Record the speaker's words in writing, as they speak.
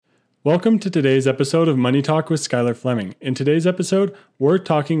Welcome to today's episode of Money Talk with Skylar Fleming. In today's episode, we're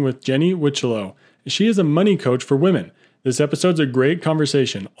talking with Jenny Whichello. She is a money coach for women. This episode's a great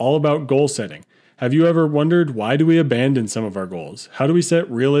conversation all about goal setting. Have you ever wondered, why do we abandon some of our goals? How do we set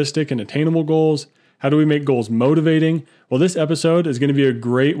realistic and attainable goals? How do we make goals motivating? Well, this episode is going to be a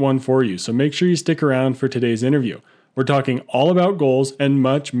great one for you, so make sure you stick around for today's interview. We're talking all about goals and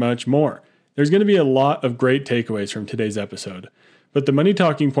much, much more. There's going to be a lot of great takeaways from today's episode. But the money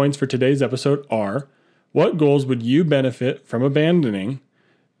talking points for today's episode are: what goals would you benefit from abandoning?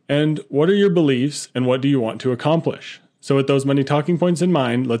 And what are your beliefs and what do you want to accomplish? So with those money talking points in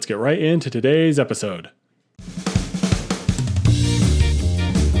mind, let's get right into today's episode.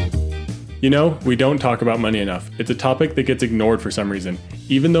 You know, we don't talk about money enough. It's a topic that gets ignored for some reason,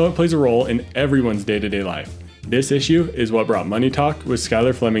 even though it plays a role in everyone's day-to-day life. This issue is what brought Money Talk with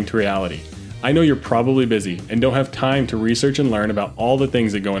Skylar Fleming to reality. I know you're probably busy and don't have time to research and learn about all the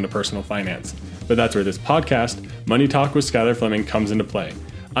things that go into personal finance. But that's where this podcast, Money Talk with Skylar Fleming, comes into play.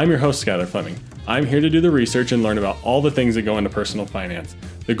 I'm your host, Skylar Fleming. I'm here to do the research and learn about all the things that go into personal finance.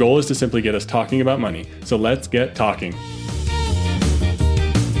 The goal is to simply get us talking about money. So let's get talking.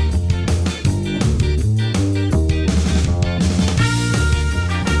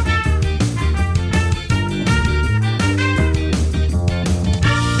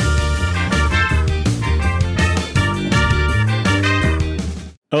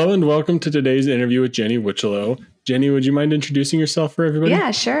 Hello and welcome to today's interview with Jenny Whichello. Jenny, would you mind introducing yourself for everybody?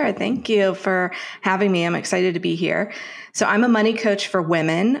 Yeah, sure. Thank you for having me. I'm excited to be here. So I'm a money coach for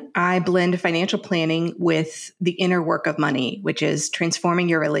women. I blend financial planning with the inner work of money, which is transforming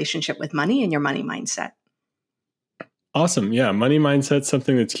your relationship with money and your money mindset. Awesome. Yeah, money mindset's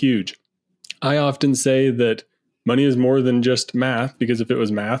something that's huge. I often say that money is more than just math, because if it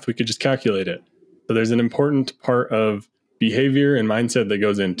was math, we could just calculate it. So there's an important part of behavior and mindset that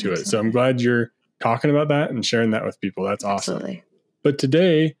goes into it. So I'm glad you're talking about that and sharing that with people. That's awesome. Absolutely. But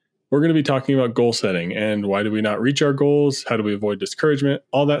today we're going to be talking about goal setting and why do we not reach our goals? How do we avoid discouragement?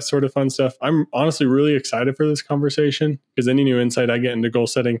 All that sort of fun stuff. I'm honestly really excited for this conversation because any new insight I get into goal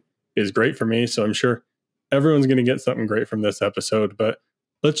setting is great for me. So I'm sure everyone's going to get something great from this episode, but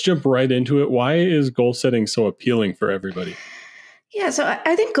let's jump right into it. Why is goal setting so appealing for everybody? Yeah, so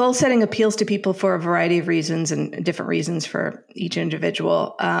I think goal setting appeals to people for a variety of reasons and different reasons for each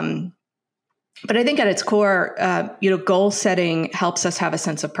individual. But I think at its core, goal setting helps us have a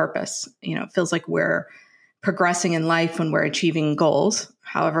sense of purpose. It feels like we're progressing in life when we're achieving goals,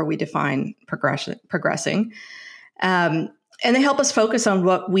 however we define progressing. And they help us focus on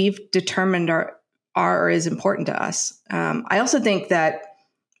what we've determined are is important to us. I also think that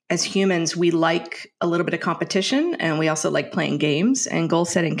as humans, we like a little bit of competition and we also like playing games, and goal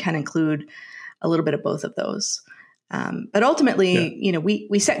setting can include a little bit of both of those. But ultimately,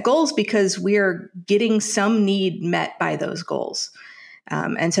 we set goals because we're getting some need met by those goals.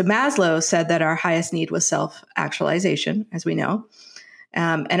 And so Maslow said that our highest need was self-actualization, as we know.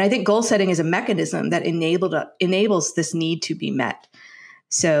 And I think goal setting is a mechanism that enables this need to be met.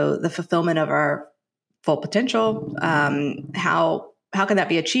 So the fulfillment of our full potential, how can that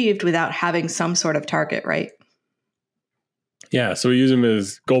be achieved without having some sort of target, right? Yeah, so we use them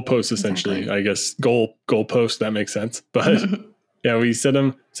as goalposts, essentially. Exactly. I guess goalpost, that makes sense. But yeah, we set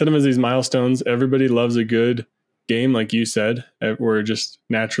them as these milestones. Everybody loves a good game, like you said. We're just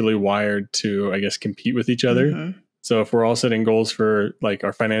naturally wired to, I guess, compete with each other. Mm-hmm. So if we're all setting goals for like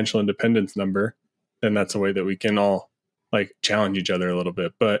our financial independence number, then that's a way that we can all like challenge each other a little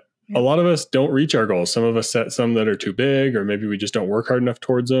bit. But a lot of us don't reach our goals. Some of us set some that are too big, or maybe we just don't work hard enough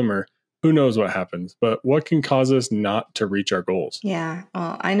towards them, or who knows what happens. But what can cause us not to reach our goals? Yeah,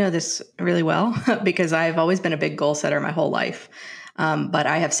 well, I know this really well because I've always been a big goal setter my whole life. But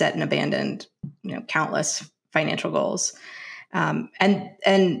I have set and abandoned, countless financial goals. And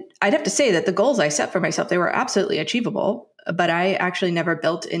I'd have to say that the goals I set for myself, they were absolutely achievable, but I actually never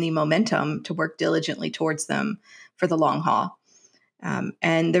built any momentum to work diligently towards them for the long haul.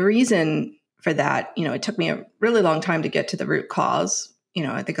 And the reason for that, it took me a really long time to get to the root cause.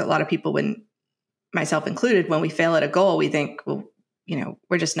 I think a lot of people, myself included, when we fail at a goal, we think, well,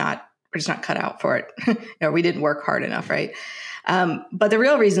 we're just not cut out for it. We didn't work hard enough, right? But the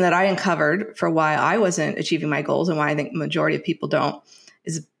real reason that I uncovered for why I wasn't achieving my goals and why I think the majority of people don't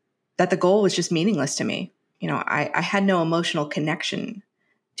is that the goal was just meaningless to me. I had no emotional connection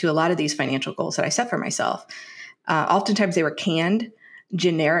to a lot of these financial goals that I set for myself. Oftentimes they were canned,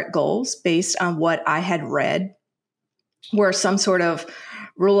 generic goals based on what I had read were some sort of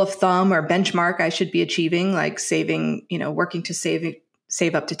rule of thumb or benchmark I should be achieving, like saving, working to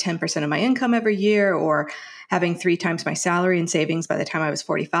save up to 10% of my income every year, or having 3 times my salary in savings by the time I was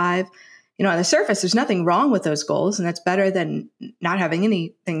 45. On the surface, there's nothing wrong with those goals, and that's better than not having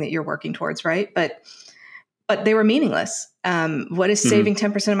anything that you're working towards, right? But they were meaningless. What is saving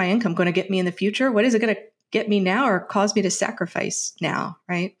 10% of my income going to get me in the future? What is it going to get me now or cause me to sacrifice now,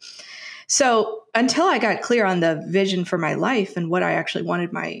 right? So until I got clear on the vision for my life and what I actually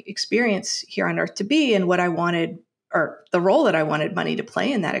wanted my experience here on earth to be, and what I wanted, or the role that I wanted money to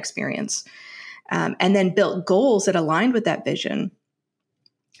play in that experience, and then built goals that aligned with that vision,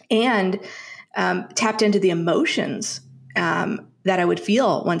 and tapped into the emotions that I would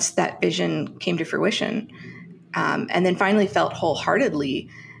feel once that vision came to fruition, and then finally felt wholeheartedly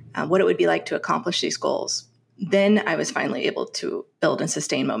what it would be like to accomplish these goals. Then I was finally able to build and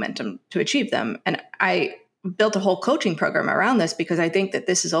sustain momentum to achieve them. And I built a whole coaching program around this because I think that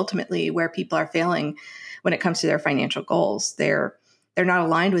this is ultimately where people are failing when it comes to their financial goals. They're not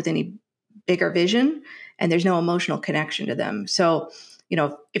aligned with any bigger vision, and there's no emotional connection to them. So,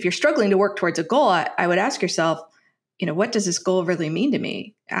 if you're struggling to work towards a goal, I would ask yourself, what does this goal really mean to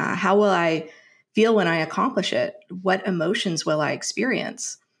me? How will I feel when I accomplish it? What emotions will I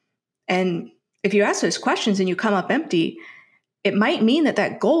experience? And if you ask those questions and you come up empty, it might mean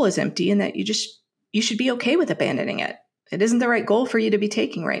that goal is empty and that you should be okay with abandoning it. It isn't the right goal for you to be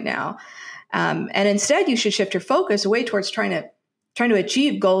taking right now. And instead, you should shift your focus away towards trying to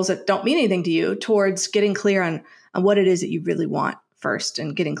achieve goals that don't mean anything to you, towards getting clear on what it is that you really want first,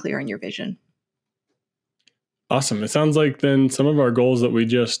 and getting clear on your vision. Awesome. It sounds like then some of our goals that we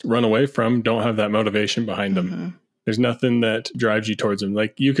just run away from don't have that motivation behind them. There's nothing that drives you towards them.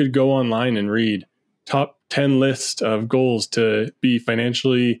 Like, you could go online and read top 10 list of goals to be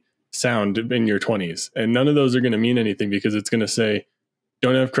financially sound in your 20s. And none of those are going to mean anything, because it's going to say,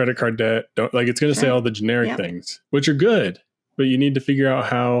 don't have credit card debt. It's going to say all the generic things, which are good, but you need to figure out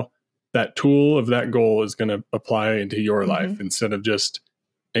how that tool of that goal is going to apply into your life, instead of just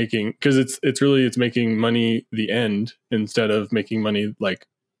because it's making money the end, instead of making money like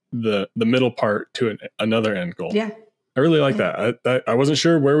the middle part to another end goal. Yeah. I really like that. I wasn't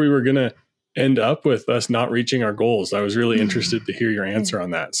sure where we were going to end up with us not reaching our goals. I was really interested to hear your answer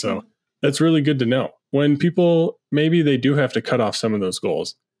on that. So that's really good to know. When people, maybe they do have to cut off some of those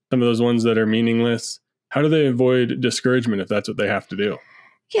goals, some of those ones that are meaningless, how do they avoid discouragement if that's what they have to do?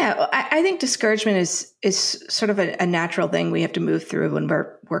 Yeah, I think discouragement is sort of a natural thing we have to move through when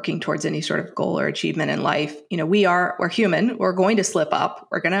we're working towards any sort of goal or achievement in life. We're human. We're going to slip up.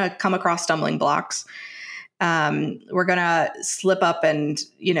 We're going to come across stumbling blocks. We're going to slip up and,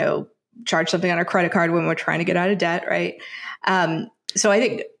 charge something on our credit card when we're trying to get out of debt, right? So I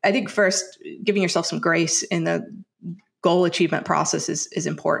think first, giving yourself some grace in the goal achievement process is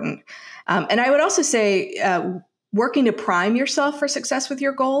important. And I would also say, working to prime yourself for success with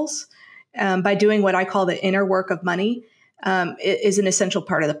your goals by doing what I call the inner work of money is an essential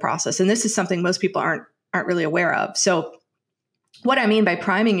part of the process. And this is something most people aren't really aware of. So what I mean by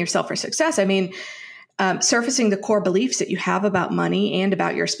priming yourself for success, I mean surfacing the core beliefs that you have about money and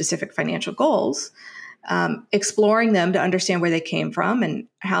about your specific financial goals, exploring them to understand where they came from and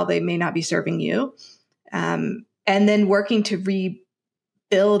how they may not be serving you, and then working to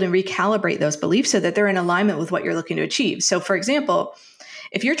rebuild and recalibrate those beliefs so that they're in alignment with what you're looking to achieve. So, for example,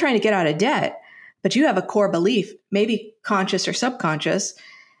 if you're trying to get out of debt, but you have a core belief, maybe conscious or subconscious,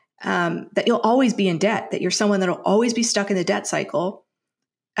 that you'll always be in debt, that you're someone that'll always be stuck in the debt cycle,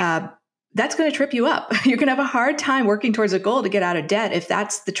 that's going to trip you up. You're going to have a hard time working towards a goal to get out of debt if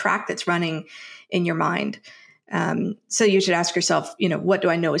that's the track that's running in your mind. So you should ask yourself, what do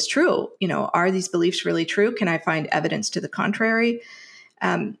I know is true? Are these beliefs really true? Can I find evidence to the contrary?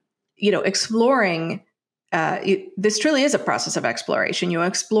 Exploring, this truly is a process of exploration,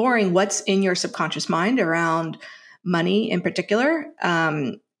 exploring what's in your subconscious mind around money in particular,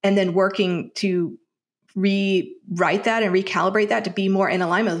 and then working to rewrite that and recalibrate that to be more in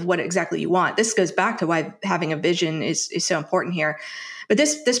alignment with what exactly you want. This goes back to why having a vision is so important here. But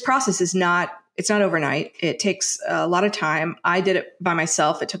this process it's not overnight. It takes a lot of time. I did it by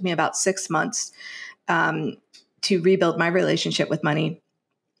myself. It took me about 6 months to rebuild my relationship with money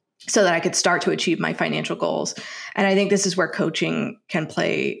so that I could start to achieve my financial goals. And I think this is where coaching can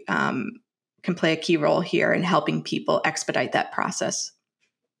play a key role here in helping people expedite that process.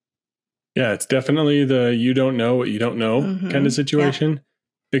 Yeah, it's definitely the you don't know what you don't know kind of situation,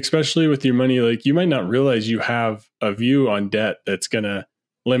 especially with your money. Like, you might not realize you have a view on debt that's going to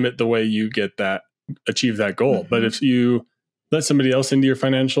limit the way you achieve that goal. But if you let somebody else into your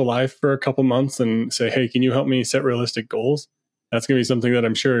financial life for a couple months and say, hey, can you help me set realistic goals? That's going to be something that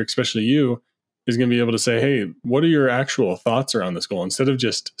I'm sure, especially you, is going to be able to say, hey, what are your actual thoughts around this goal? Instead of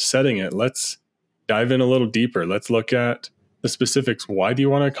just setting it, let's dive in a little deeper. Let's look at the specifics. Why do you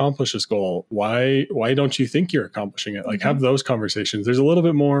want to accomplish this goal? Why don't you think you're accomplishing it? Like, have those conversations. There's a little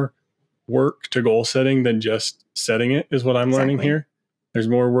bit more work to goal setting than just setting it, is what I'm learning here. There's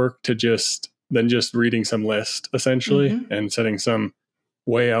more work to than just reading some list, essentially, and setting some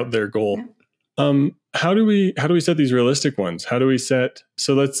way out there goal. Yeah. How do we set these realistic ones? How do we set,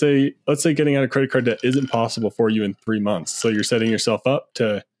 so let's say getting out of credit card debt isn't possible for you in 3 months. So you're setting yourself up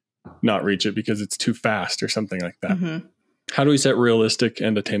to not reach it because it's too fast or something like that. How do we set realistic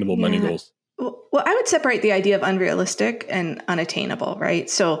and attainable money goals? Well, I would separate the idea of unrealistic and unattainable, right?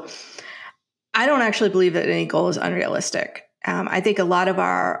 So I don't actually believe that any goal is unrealistic. I think a lot of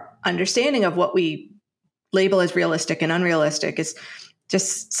our understanding of what we label as realistic and unrealistic is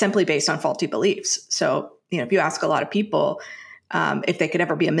just simply based on faulty beliefs. So, if you ask a lot of people if they could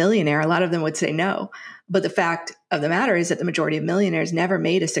ever be a millionaire, a lot of them would say no. But the fact of the matter is that the majority of millionaires never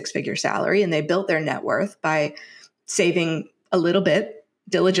made a six-figure salary, and they built their net worth by saving a little bit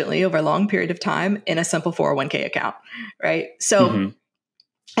diligently over a long period of time in a simple 401k account, right? So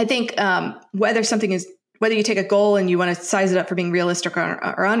I think whether you take a goal and you want to size it up for being realistic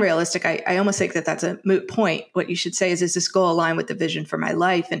or unrealistic, I almost think that that's a moot point. What you should say is this goal aligned with the vision for my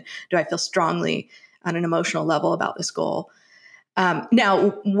life? And do I feel strongly on an emotional level about this goal?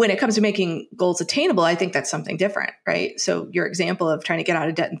 Now, when it comes to making goals attainable, I think that's something different, right? So your example of trying to get out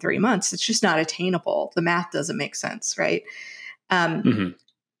of debt in 3 months, it's just not attainable. The math doesn't make sense, right? And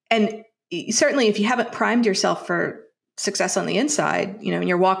certainly if you haven't primed yourself for success on the inside, and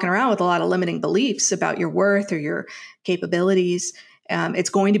you're walking around with a lot of limiting beliefs about your worth or your capabilities, it's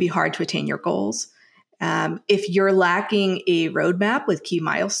going to be hard to attain your goals. If you're lacking a roadmap with key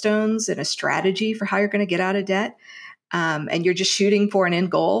milestones and a strategy for how you're going to get out of debt, and you're just shooting for an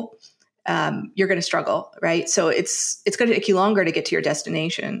end goal, you're going to struggle, right? So it's going to take you longer to get to your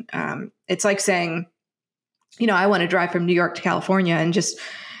destination. It's like saying, I want to drive from New York to California and just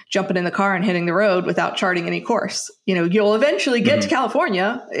jumping in the car and hitting the road without charting any course. You'll eventually get to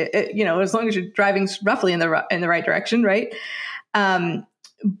California, as long as you're driving roughly in the right direction, right?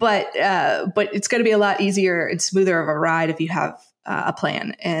 But it's going to be a lot easier and smoother of a ride if you have a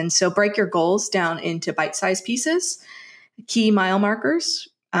plan. And so break your goals down into bite-sized pieces, key mile markers,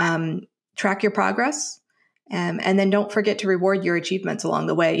 track your progress, and then don't forget to reward your achievements along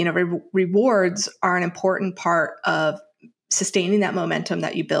the way. Rewards are an important part of sustaining that momentum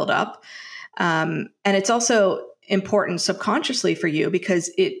that you build up. And it's also important subconsciously for you because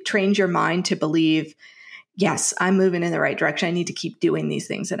it trains your mind to believe, yes, I'm moving in the right direction. I need to keep doing these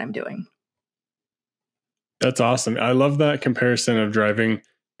things that I'm doing. That's awesome. I love that comparison of driving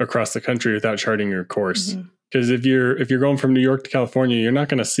across the country without charting your course. Because if you're going from New York to California, you're not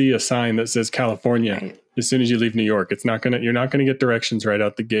going to see a sign that says California as soon as you leave New York. You're not going to get directions right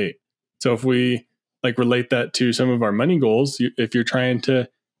out the gate. So if we relate that to some of our money goals, if you're trying to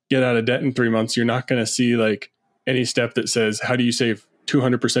get out of debt in 3 months, you're not going to see any step that says, how do you save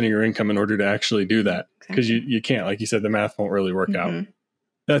 200% of your income in order to actually do that? Because you can't, like you said, the math won't really work out.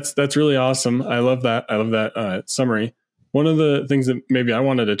 That's really awesome. I love that summary. One of the things that maybe I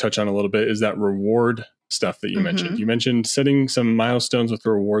wanted to touch on a little bit is that reward stuff that you mentioned. You mentioned setting some milestones with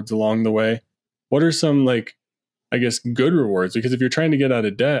rewards along the way. What are some good rewards? Because if you're trying to get out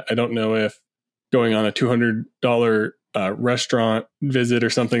of debt, I don't know if going on a $200 restaurant visit or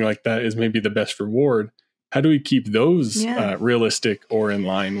something like that is maybe the best reward. How do we keep those realistic or in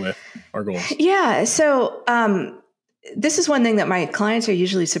line with our goals? Yeah. So this is one thing that my clients are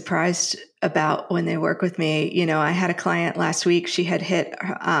usually surprised about when they work with me. I had a client last week. She had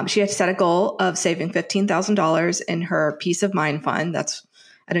set a goal of saving $15,000 in her peace of mind fund.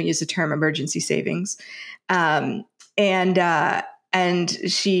 I don't use the term emergency savings. And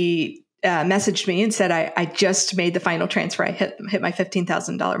she messaged me and said, I just made the final transfer. I hit my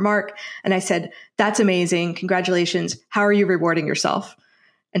 $15,000 mark. And I said, that's amazing. Congratulations. How are you rewarding yourself?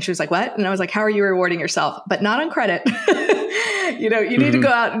 And she was like, what? And I was like, how are you rewarding yourself? But not on credit. You need to go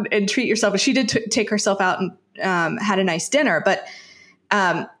out and treat yourself. But she did take herself out and had a nice dinner. But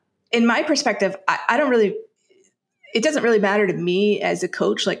in my perspective, it doesn't really matter to me as a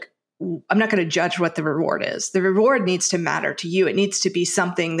coach. I'm not going to judge what the reward is. The reward needs to matter to you. It needs to be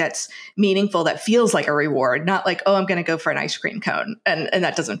something that's meaningful, that feels like a reward, not like, oh, I'm going to go for an ice cream cone. And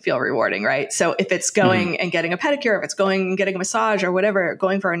that doesn't feel rewarding, right? So if it's going and getting a pedicure, if it's going and getting a massage or whatever,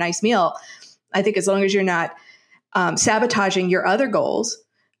 going for a nice meal, I think as long as you're not sabotaging your other goals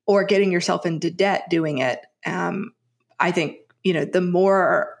or getting yourself into debt doing it, I think, the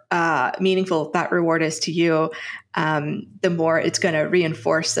more meaningful that reward is to you, the more it's going to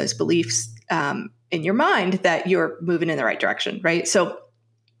reinforce those beliefs in your mind that you're moving in the right direction, right? So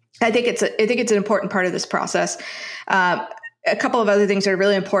I think it's an important part of this process. A couple of other things that are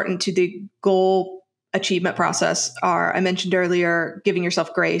really important to the goal achievement process are, I mentioned earlier, giving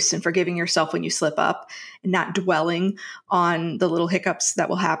yourself grace and forgiving yourself when you slip up and not dwelling on the little hiccups that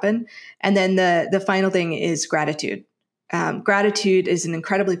will happen. And then the final thing is gratitude. Gratitude is an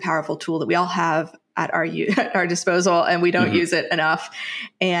incredibly powerful tool that we all have at our disposal, and we don't use it enough.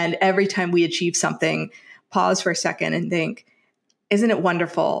 And every time we achieve something, pause for a second and think, isn't it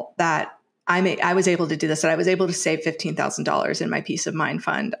wonderful that I was able to do this, that I was able to save $15,000 in my peace of mind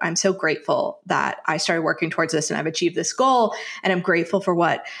fund. I'm so grateful that I started working towards this and I've achieved this goal. And I'm grateful for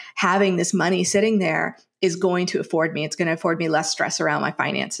what having this money sitting there is going to afford me. It's going to afford me less stress around my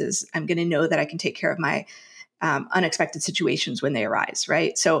finances. I'm going to know that I can take care of my unexpected situations when they arise,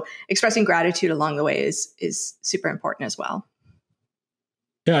 right? So expressing gratitude along the way is super important as well.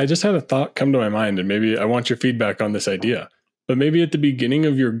 Yeah, I just had a thought come to my mind, and maybe I want your feedback on this idea. But maybe at the beginning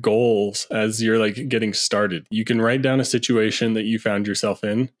of your goals, as you're like getting started, you can write down a situation that you found yourself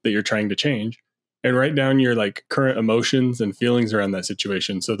in that you're trying to change, and write down your like current emotions and feelings around that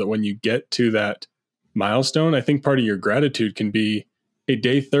situation, so that when you get to that milestone, I think part of your gratitude can be, hey,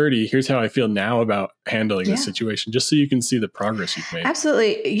 day 30, here's how I feel now about handling this situation, just so you can see the progress you've made.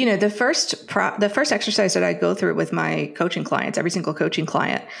 Absolutely. You know, the first exercise that I go through with my coaching clients, every single coaching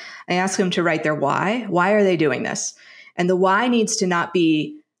client, I ask them to write their why. Why are they doing this? And the why needs to not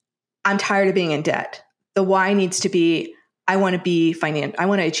be, I'm tired of being in debt. The why needs to be, I want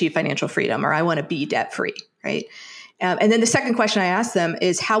to achieve financial freedom, or I want to be debt free, right? And then the second question I ask them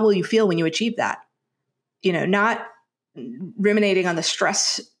is, how will you feel when you achieve that? You know, not ruminating on the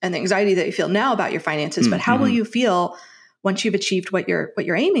stress and the anxiety that you feel now about your finances, but how will you feel once you've achieved what you're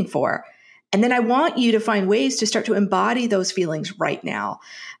aiming for? And then I want you to find ways to start to embody those feelings right now.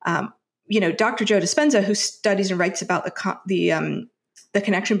 You know, Dr. Joe Dispenza, who studies and writes about the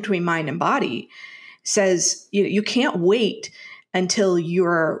connection between mind and body, says you can't wait until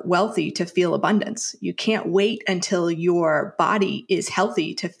you're wealthy to feel abundance. You can't wait until your body is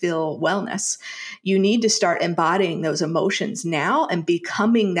healthy to feel wellness. You need to start embodying those emotions now and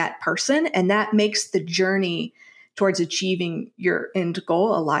becoming that person, and that makes the journey towards achieving your end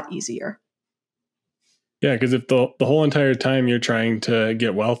goal a lot easier. Yeah, because if the whole entire time you're trying to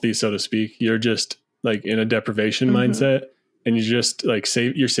get wealthy, so to speak, you're just like in a deprivation mindset, and you just like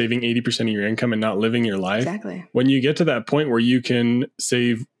you're saving 80% of your income and not living your life. Exactly. When you get to that point where you can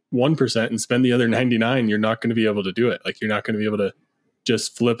save 1% and spend the other 99, you're not going to be able to do it. Like, you're not going to be able to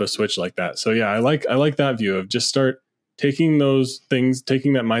just flip a switch like that. So yeah, I like that view of just start taking those things,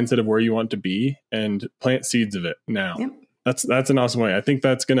 taking that mindset of where you want to be and plant seeds of it now. Yep. That's an awesome way. I think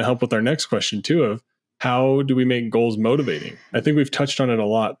that's going to help with our next question too, of how do we make goals motivating? I think we've touched on it a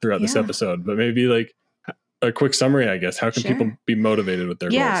lot throughout this episode, but maybe like a quick summary, I guess. How can people be motivated with their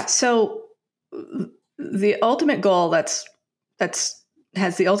goals? Yeah. So the ultimate goal that's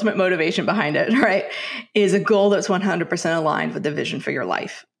has the ultimate motivation behind it, right, is a goal that's 100% aligned with the vision for your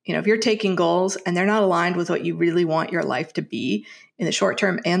life. You know, if you're taking goals and they're not aligned with what you really want your life to be in the short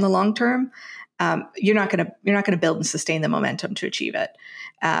term and the long term, you're not going to build and sustain the momentum to achieve it.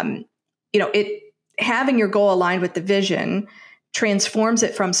 Having your goal aligned with the vision transforms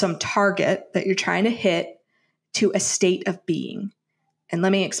it from some target that you're trying to hit to a state of being. And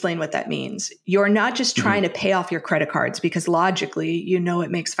let me explain what that means. You're not just trying to pay off your credit cards because logically,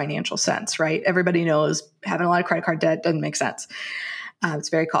 it makes financial sense, right? Everybody knows having a lot of credit card debt doesn't make sense. It's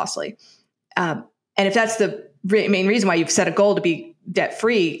very costly. And if that's the main reason why you've set a goal to be debt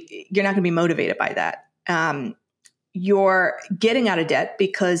free, you're not going to be motivated by that. You're getting out of debt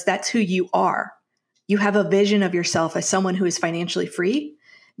because that's who you are. You have a vision of yourself as someone who is financially free,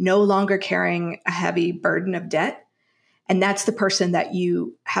 no longer carrying a heavy burden of debt. And that's the person that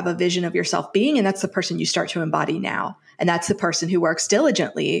you have a vision of yourself being. And that's the person you start to embody now. And that's the person who works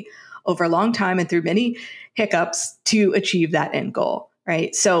diligently over a long time and through many hiccups to achieve that end goal,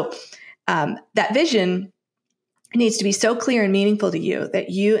 right? So that vision needs to be so clear and meaningful to you that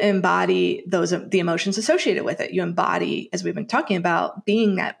you embody the emotions associated with it. You embody, as we've been talking about,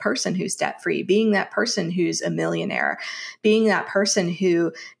 being that person who's debt-free, being that person who's a millionaire, being that person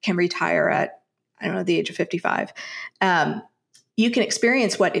who can retire at, the age of 55. You can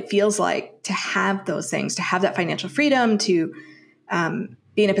experience what it feels like to have those things, to have that financial freedom, to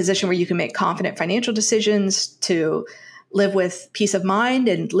be in a position where you can make confident financial decisions, to live with peace of mind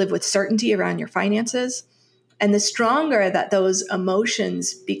and live with certainty around your finances. And the stronger that those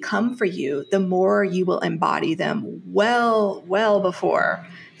emotions become for you, the more you will embody them well before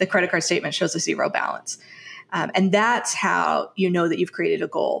the credit card statement shows a zero balance. And that's how you know that you've created a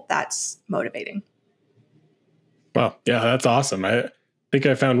goal that's motivating. Wow. Yeah, that's awesome. I think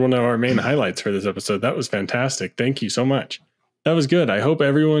I found one of our main highlights for this episode. That was fantastic. Thank you so much. That was good. I hope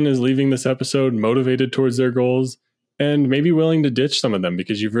everyone is leaving this episode motivated towards their goals and maybe willing to ditch some of them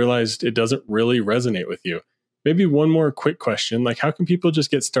because you've realized it doesn't really resonate with you. Maybe one more quick question, like how can people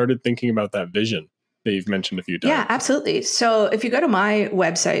just get started thinking about that vision that you've mentioned a few times? Yeah, absolutely. So if you go to my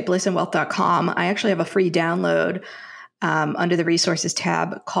website, blissandwealth.com, I actually have a free download under the resources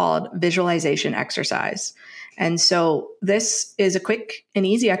tab called Visualization Exercise. And so this is a quick and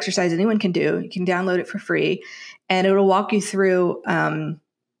easy exercise anyone can do. You can download it for free, and it will walk you through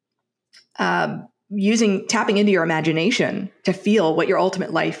tapping into your imagination to feel what your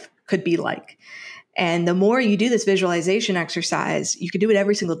ultimate life could be like. And the more you do this visualization exercise, you could do it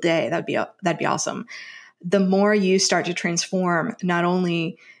every single day. That'd be awesome. The more you start to transform not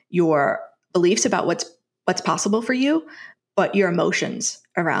only your beliefs about what's possible for you, but your emotions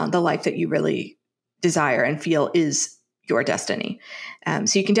around the life that you really desire and feel is your destiny.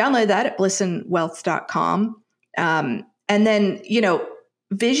 So you can download that at blissandwealth.com. And then,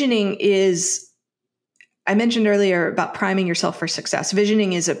 visioning is, I mentioned earlier about priming yourself for success.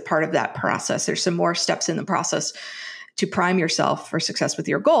 Visioning is a part of that process. There's some more steps in the process to prime yourself for success with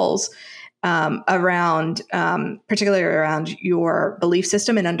your goals particularly around your belief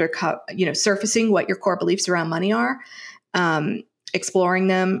system and surfacing what your core beliefs around money are, exploring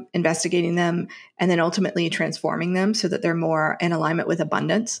them, investigating them, and then ultimately transforming them so that they're more in alignment with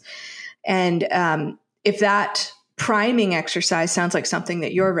abundance. And if that priming exercise sounds like something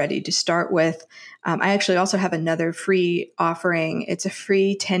that you're ready to start with, I actually also have another free offering. It's a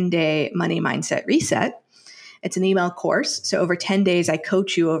free 10-day money mindset reset. It's an email course. So over 10 days, I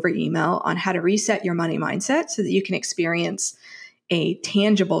coach you over email on how to reset your money mindset so that you can experience a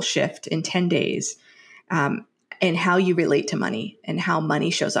tangible shift in 10 days in how you relate to money and how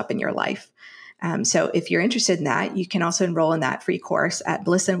money shows up in your life. So if you're interested in that, you can also enroll in that free course at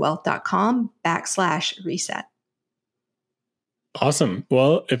blissandwealth.com/reset. Awesome.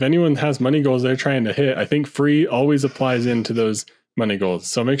 Well, if anyone has money goals they're trying to hit, I think free always applies into those money goals.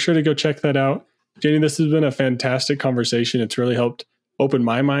 So make sure to go check that out. Jenny, this has been a fantastic conversation. It's really helped open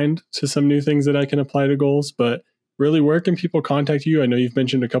my mind to some new things that I can apply to goals. But really, where can people contact you? I know you've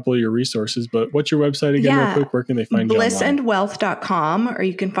mentioned a couple of your resources, but what's your website again, real quick? Where can they find you online? Blissandwealth.com, or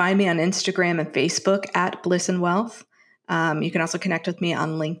you can find me on Instagram and Facebook at blissandwealth. You can also connect with me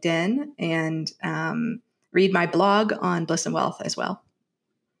on LinkedIn and read my blog on Bliss and Wealth as well.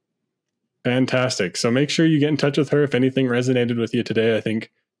 Fantastic. So make sure you get in touch with her if anything resonated with you today. I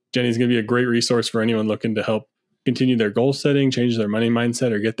think Jenny's going to be a great resource for anyone looking to help continue their goal setting, change their money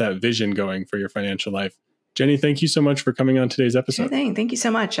mindset, or get that vision going for your financial life. Jenny, thank you so much for coming on today's episode. Sure thing. Thank you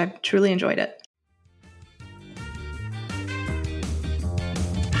so much. I've truly enjoyed it.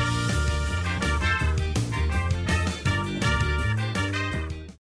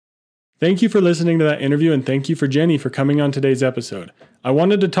 Thank you for listening to that interview, and thank you for Jenny for coming on today's episode. I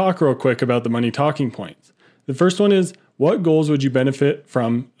wanted to talk real quick about the money talking points. The first one is, what goals would you benefit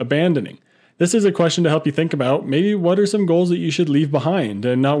from abandoning? This is a question to help you think about maybe what are some goals that you should leave behind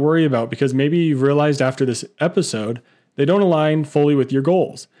and not worry about because maybe you've realized after this episode they don't align fully with your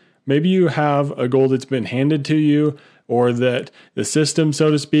goals. Maybe you have a goal that's been handed to you or that the system, so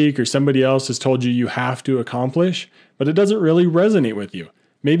to speak, or somebody else has told you have to accomplish, but it doesn't really resonate with you.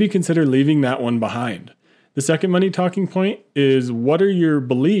 Maybe consider leaving that one behind. The second money talking point is, what are your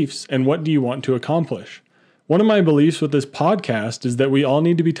beliefs and what do you want to accomplish? One of my beliefs with this podcast is that we all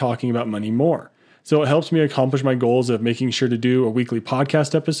need to be talking about money more. So it helps me accomplish my goals of making sure to do a weekly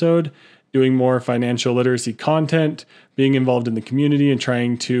podcast episode, doing more financial literacy content, being involved in the community and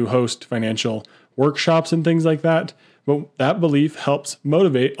trying to host financial workshops and things like that. But that belief helps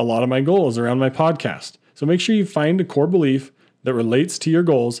motivate a lot of my goals around my podcast. So make sure you find a core belief that relates to your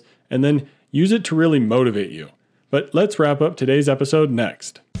goals and then use it to really motivate you. But let's wrap up today's episode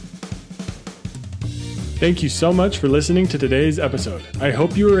next. Thank you so much for listening to today's episode. I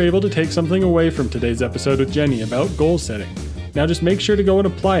hope you were able to take something away from today's episode with Jenny about goal setting. Now just make sure to go and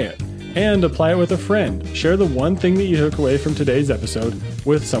apply it with a friend. Share the one thing that you took away from today's episode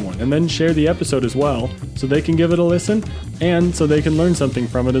with someone, and then share the episode as well so they can give it a listen and so they can learn something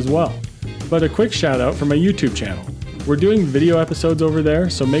from it as well. But a quick shout out for my YouTube channel. We're doing video episodes over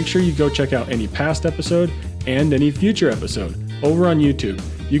there, so make sure you go check out any past episode and any future episode over on YouTube.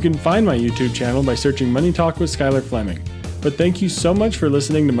 You can find my YouTube channel by searching Money Talk with Skylar Fleming. But thank you so much for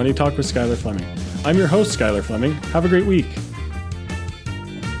listening to Money Talk with Skylar Fleming. I'm your host, Skylar Fleming. Have a great week.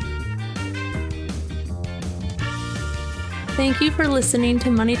 Thank you for listening to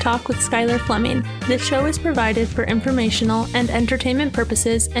Money Talk with Skylar Fleming. This show is provided for informational and entertainment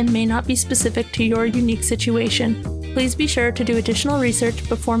purposes and may not be specific to your unique situation. Please be sure to do additional research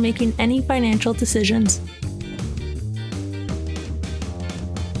before making any financial decisions.